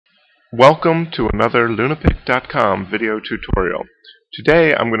Welcome to another Lunapic.com video tutorial.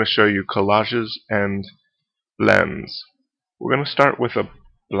 Today I'm going to show you collages and blends. We're going to start with a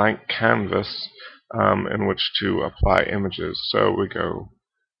blank canvas in which to apply images. So we go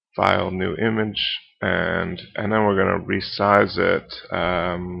File, New Image, and then we're going to resize it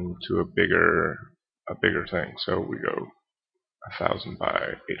to a bigger thing. So we go 1000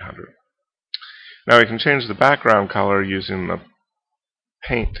 by 800. Now we can change the background color using the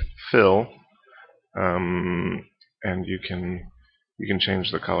paint fill, and you can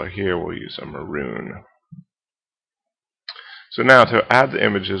change the color here. We'll use a maroon. So now to add the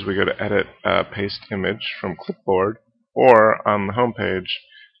images, we go to Edit, Paste Image from Clipboard, or on the home page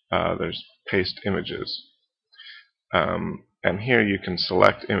there's Paste Images. And here you can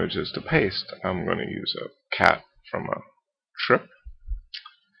select images to paste. I'm going to use a cat from a trip,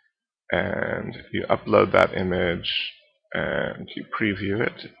 and you upload that image and you preview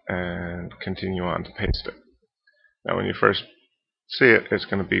it and continue on to paste it. Now when you first see it, it's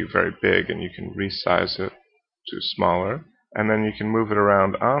going to be very big, and you can resize it to smaller, and then you can move it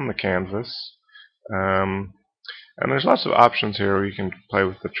around on the canvas. And there's lots of options here where you can play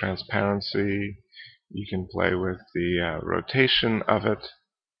with the transparency, you can play with the rotation of it,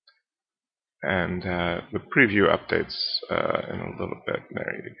 and the preview updates in a little bit.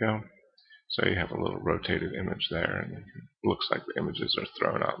 There you go. So you have a little rotated image there, and it looks like the images are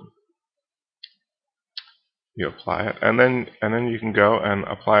thrown on. You apply it, and then you can go and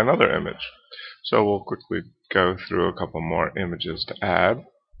apply another image. So we'll quickly go through a couple more images to add,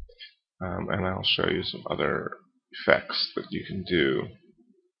 and I'll show you some other effects that you can do.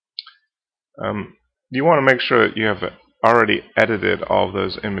 You want to make sure that you have already edited all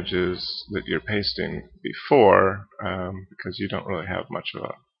those images that you're pasting before, because you don't really have much of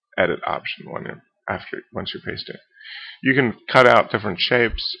a edit option once you're pasting. You can cut out different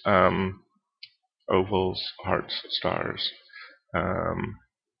shapes, ovals, hearts, stars,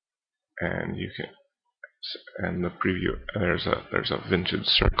 and you can, and the preview, there's a vintage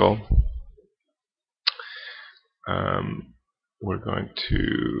circle.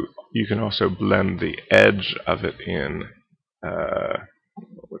 You can also blend the edge of it in,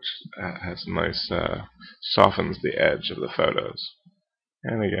 which has a nice softens the edge of the photos.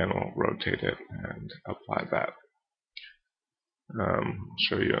 And again, we'll rotate it and apply that. I'll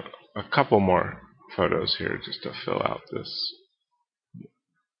show you a couple more photos here just to fill out this.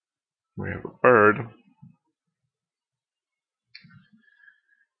 We have a bird,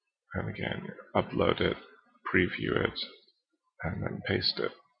 and again, upload it, preview it, and then paste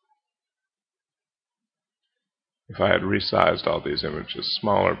it. If I had resized all these images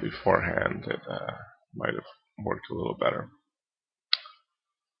smaller beforehand, it might have worked a little better.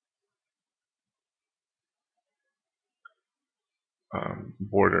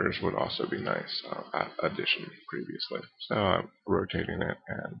 Borders would also be nice addition previously. So I'm rotating it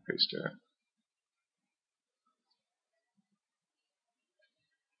and pasting it.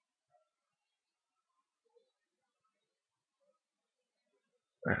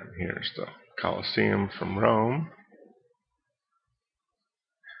 And here's the Colosseum from Rome.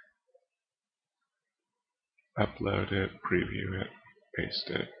 Upload it, preview it, paste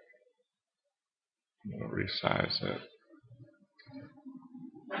it, resize it.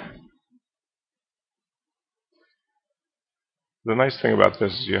 The nice thing about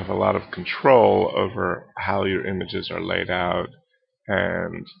this is you have a lot of control over how your images are laid out,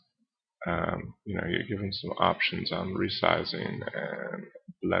 and you're given some options on resizing and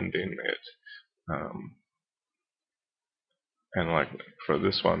blending it. And like for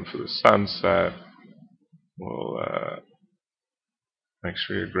this one, for the sunset, we'll make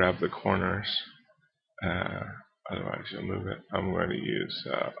sure you grab the corners. Otherwise, you'll move it. I'm going to use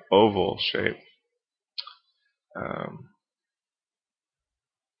oval shape.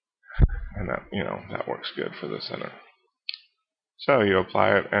 And that works good for the center. So you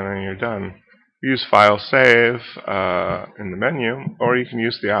apply it, and then you're done. Use File, Save in the menu, or you can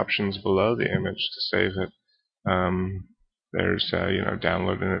use the options below the image to save it. There's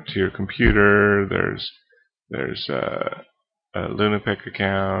downloading it to your computer. There's a Lunapic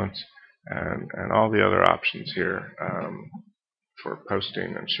account, and all the other options here for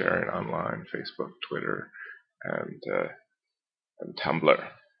posting and sharing online: Facebook, Twitter, and Tumblr.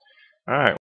 All right.